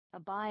A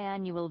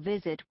biannual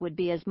visit would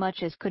be as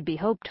much as could be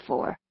hoped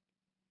for.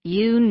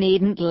 "You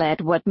needn't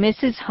let what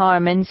Mrs.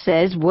 Harmon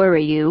says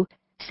worry you,"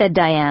 said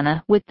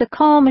Diana, with the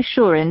calm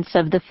assurance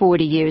of the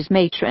 40 years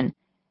matron.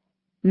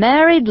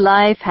 "Married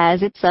life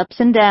has its ups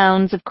and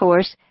downs, of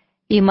course.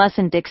 You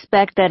mustn't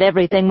expect that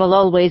everything will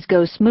always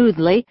go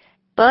smoothly,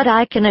 but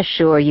I can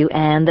assure you,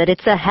 Anne, that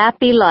it's a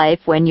happy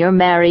life when you're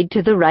married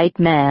to the right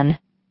man."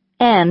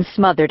 Anne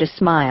smothered a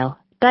smile.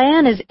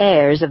 Diana's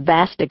airs of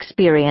vast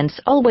experience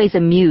always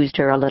amused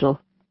her a little.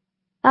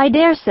 "I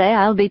dare say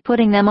I'll be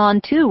putting them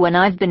on, too, when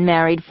I've been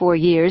married 4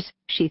 years,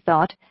 she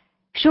thought.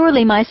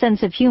 "Surely my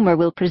sense of humor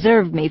will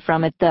preserve me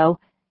from it, though."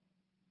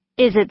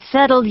 "Is it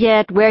settled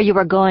yet where you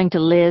are going to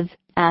live?"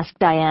 asked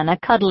Diana,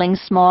 cuddling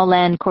small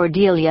Anne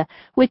Cordelia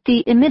with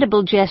the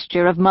imitable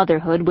gesture of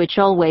motherhood which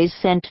always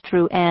sent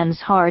through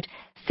Anne's heart,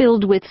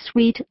 filled with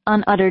sweet,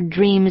 unuttered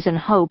dreams and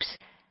hopes,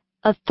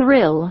 a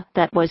thrill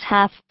that was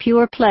half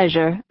pure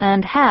pleasure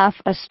and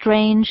half a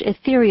strange,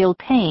 ethereal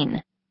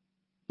pain.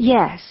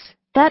 "Yes,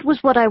 that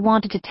was what I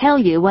wanted to tell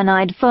you when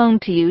I'd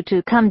phoned to you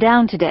to come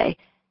down today.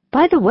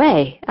 By the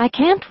way, I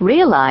can't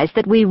realize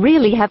that we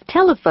really have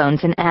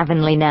telephones in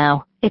Avonlea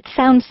now. It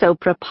sounds so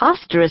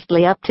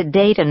preposterously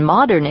up-to-date and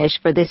modernish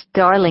for this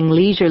darling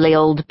leisurely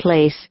old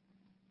place."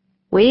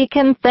 "We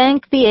can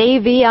thank the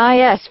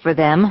AVIS for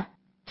them,"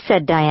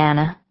 said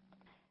Diana.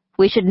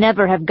 "We should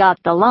never have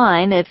got the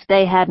line if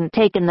they hadn't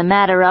taken the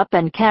matter up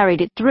and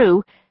carried it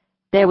through.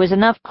 There was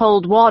enough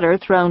cold water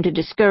thrown to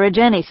discourage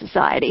any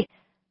society.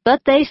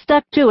 But they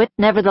stuck to it,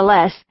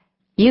 nevertheless.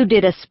 You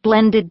did a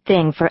splendid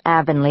thing for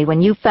Avonlea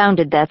when you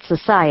founded that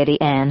society,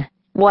 Anne.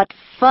 What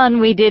fun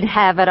we did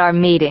have at our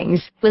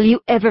meetings! Will you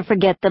ever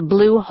forget the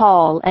Blue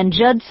Hall and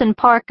Judson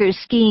Parker's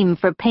scheme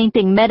for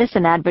painting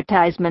medicine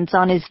advertisements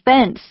on his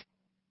fence?"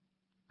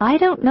 "I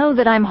don't know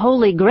that I'm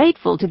wholly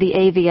grateful to the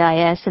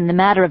AVIS in the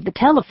matter of the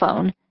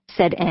telephone,"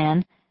 said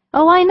Anne.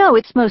 "Oh, I know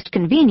it's most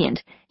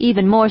convenient,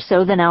 even more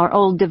so than our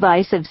old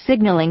device of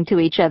signaling to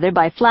each other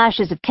by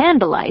flashes of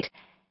candlelight.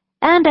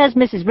 And as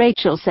Mrs.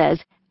 Rachel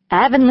says,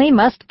 Avonlea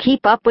must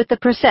keep up with the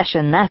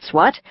procession, that's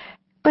what.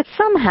 But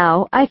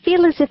somehow I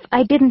feel as if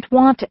I didn't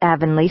want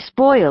Avonlea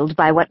spoiled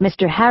by what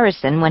Mr.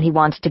 Harrison, when he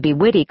wants to be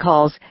witty,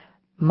 calls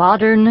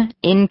modern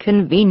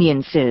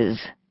inconveniences.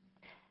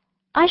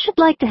 I should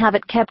like to have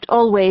it kept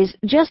always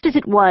just as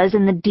it was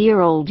in the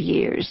dear old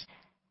years.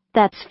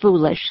 That's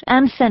foolish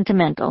and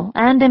sentimental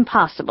and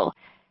impossible.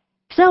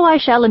 So I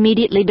shall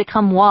immediately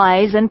become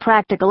wise and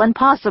practical and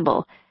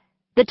possible.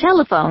 The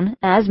telephone,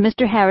 as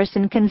Mr.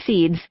 Harrison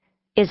concedes,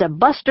 is a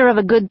buster of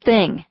a good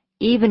thing,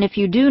 even if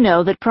you do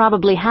know that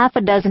probably half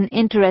a dozen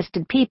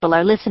interested people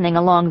are listening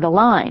along the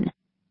line."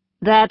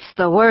 "That's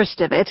the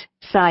worst of it,"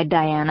 sighed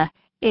Diana.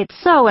 "It's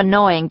so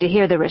annoying to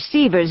hear the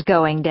receivers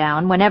going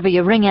down whenever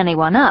you ring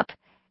anyone up.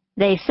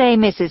 They say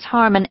Mrs.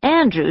 Harmon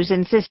Andrews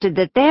insisted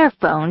that their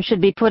phone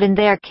should be put in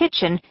their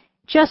kitchen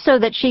just so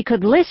that she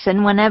could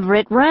listen whenever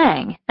it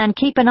rang and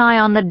keep an eye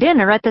on the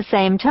dinner at the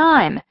same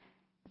time.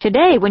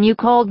 Today, when you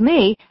called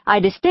me, I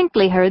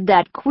distinctly heard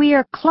that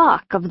queer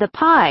clock of the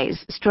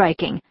pies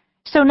striking,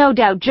 so no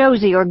doubt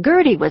Josie or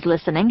Gertie was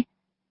listening."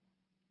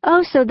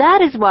 "Oh, so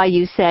that is why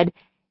you said,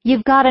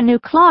 'You've got a new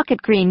clock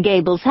at Green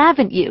Gables,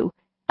 haven't you?'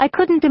 I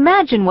couldn't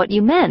imagine what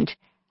you meant.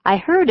 I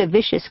heard a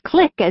vicious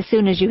click as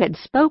soon as you had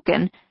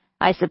spoken.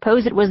 I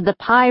suppose it was the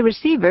pie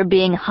receiver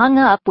being hung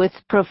up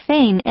with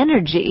profane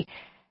energy.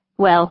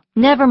 Well,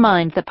 never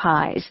mind the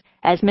pies.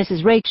 As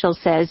Mrs. Rachel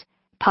says,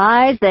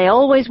 pies they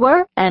always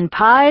were, and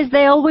pies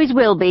they always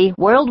will be,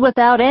 world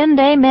without end,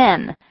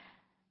 amen.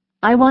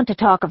 I want to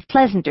talk of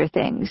pleasanter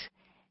things.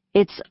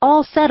 It's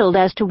all settled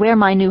as to where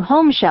my new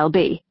home shall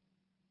be."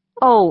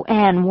 "Oh,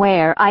 Anne,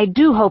 where? I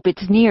do hope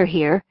it's near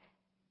here."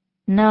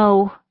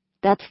 "No,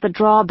 that's the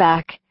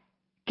drawback.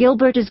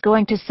 Gilbert is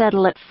going to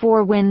settle at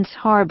Four Winds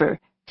Harbor,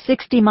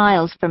 60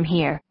 miles from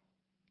here."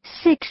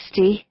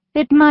 "60?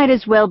 It might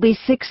as well be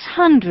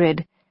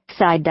 600,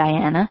 sighed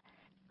Diana.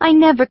 "I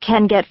never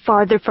can get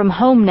farther from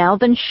home now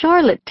than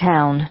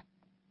Charlottetown."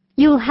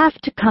 "You'll have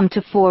to come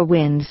to Four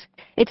Winds.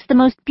 It's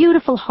the most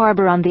beautiful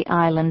harbor on the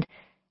island.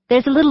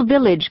 There's a little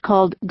village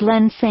called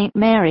Glen St.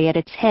 Mary at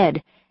its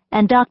head,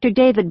 and Dr.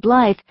 David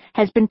Blythe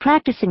has been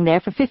practicing there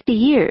for 50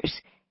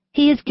 years.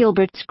 He is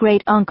Gilbert's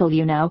great-uncle,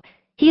 you know.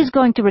 He is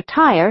going to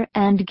retire,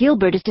 and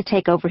Gilbert is to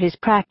take over his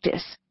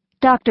practice.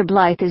 Dr.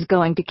 Blythe is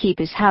going to keep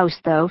his house,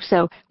 though,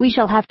 so we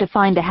shall have to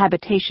find a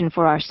habitation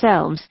for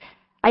ourselves.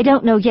 I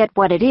don't know yet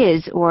what it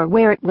is, or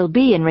where it will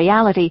be in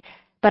reality,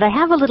 but I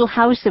have a little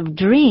house of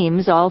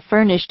dreams all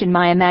furnished in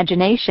my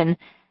imagination,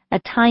 a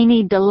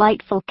tiny,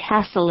 delightful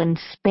castle in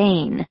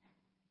Spain."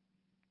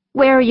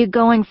 "Where are you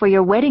going for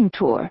your wedding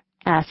tour?"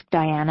 asked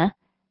Diana.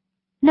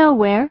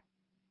 "Nowhere."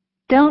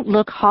 "Don't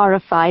look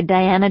horrified,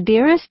 Diana,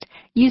 dearest.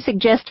 You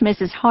suggest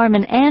Mrs.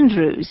 Harmon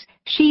Andrews.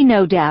 She,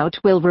 no doubt,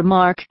 will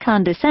remark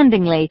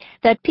condescendingly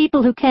that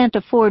people who can't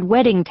afford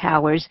wedding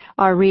towers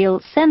are real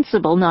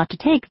sensible not to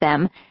take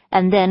them,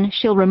 and then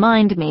she'll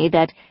remind me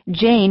that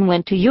Jane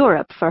went to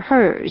Europe for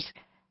hers.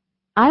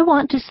 I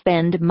want to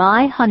spend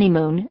my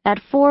honeymoon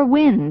at Four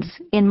Winds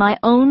in my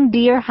own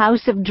dear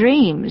house of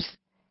dreams."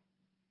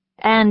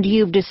 "And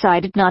you've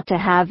decided not to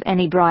have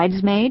any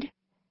bridesmaid?"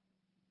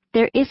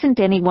 "There isn't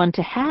anyone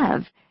to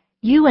have.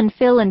 You and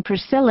Phil and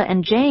Priscilla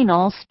and Jane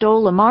all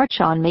stole a march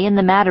on me in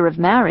the matter of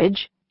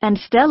marriage, and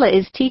Stella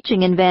is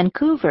teaching in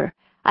Vancouver.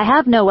 I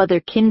have no other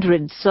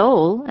kindred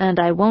soul, and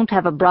I won't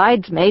have a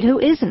bridesmaid who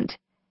isn't."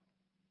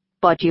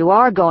 "But you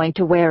are going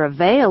to wear a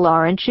veil,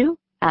 aren't you?"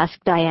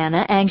 asked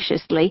Diana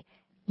anxiously.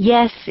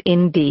 "Yes,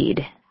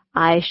 indeed.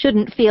 I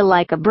shouldn't feel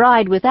like a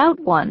bride without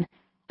one.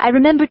 I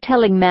remember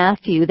telling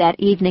Matthew that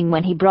evening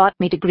when he brought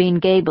me to Green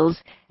Gables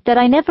that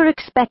I never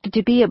expected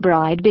to be a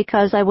bride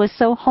because I was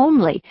so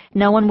homely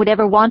no one would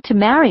ever want to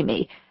marry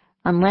me,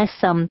 unless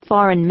some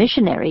foreign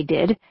missionary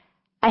did.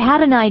 I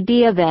had an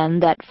idea then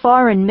that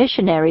foreign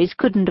missionaries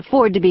couldn't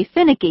afford to be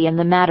finicky in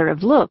the matter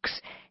of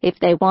looks if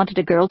they wanted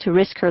a girl to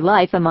risk her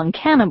life among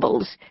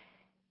cannibals.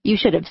 You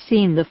should have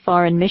seen the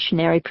foreign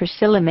missionary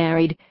Priscilla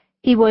married.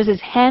 He was as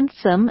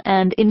handsome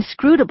and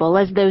inscrutable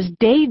as those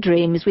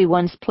daydreams we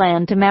once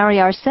planned to marry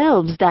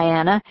ourselves,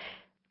 Diana.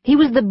 He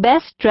was the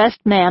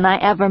best-dressed man I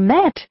ever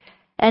met,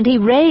 and he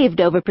raved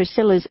over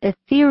Priscilla's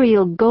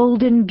ethereal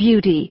golden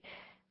beauty.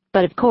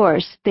 But of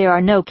course there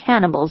are no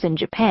cannibals in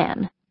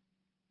Japan."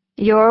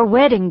 "Your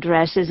wedding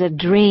dress is a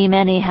dream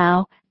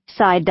anyhow,"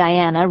 sighed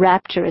Diana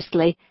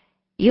rapturously.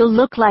 "You'll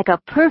look like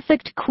a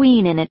perfect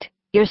queen in it.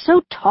 You're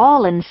so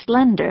tall and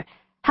slender.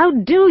 How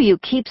do you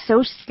keep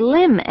so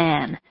slim,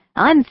 Anne?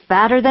 I'm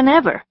fatter than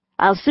ever.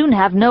 I'll soon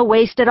have no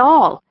waist at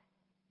all."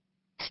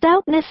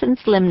 "Stoutness and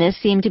slimness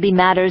seem to be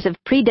matters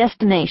of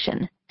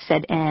predestination,"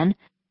 said Anne.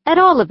 "At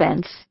all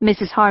events,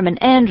 Mrs. Harmon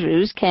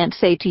Andrews can't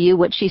say to you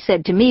what she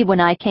said to me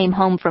when I came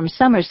home from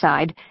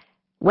Summerside.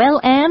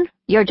 'Well, Anne,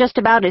 you're just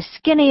about as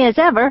skinny as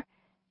ever.'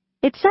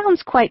 It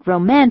sounds quite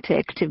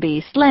romantic to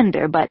be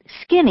slender, but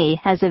skinny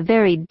has a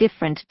very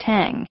different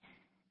tang.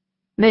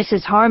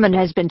 Mrs. Harmon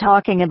has been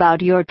talking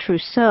about your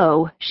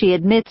trousseau. She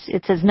admits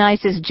it's as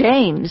nice as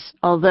Jane's,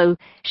 although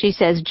she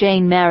says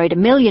Jane married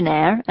a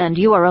millionaire, and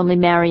you are only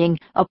marrying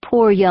a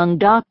poor young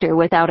doctor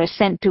without a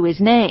cent to his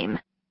name."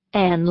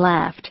 Anne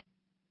laughed.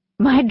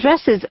 "My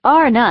dresses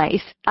are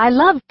nice. I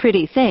love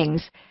pretty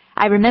things.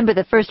 I remember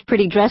the first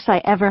pretty dress I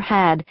ever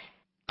had,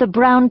 the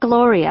brown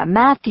Gloria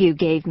Matthew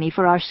gave me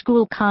for our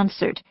school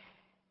concert.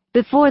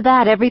 Before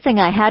that, everything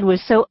I had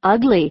was so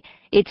ugly,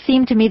 it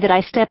seemed to me that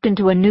I stepped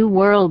into a new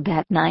world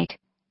that night."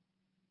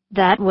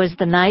 "That was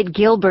the night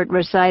Gilbert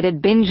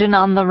recited Bingen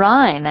on the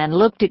Rhine and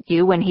looked at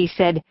you when he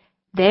said,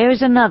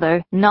 'There's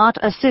another, not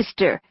a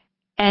sister,'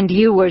 and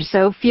you were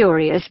so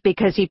furious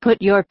because he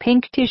put your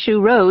pink tissue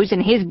rose in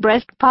his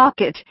breast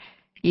pocket.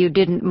 You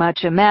didn't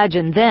much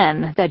imagine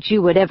then that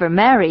you would ever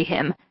marry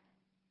him."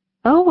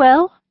 "Oh,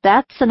 well,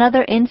 that's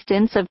another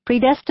instance of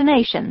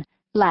predestination,"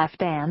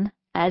 laughed Anne,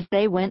 as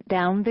they went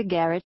down the garret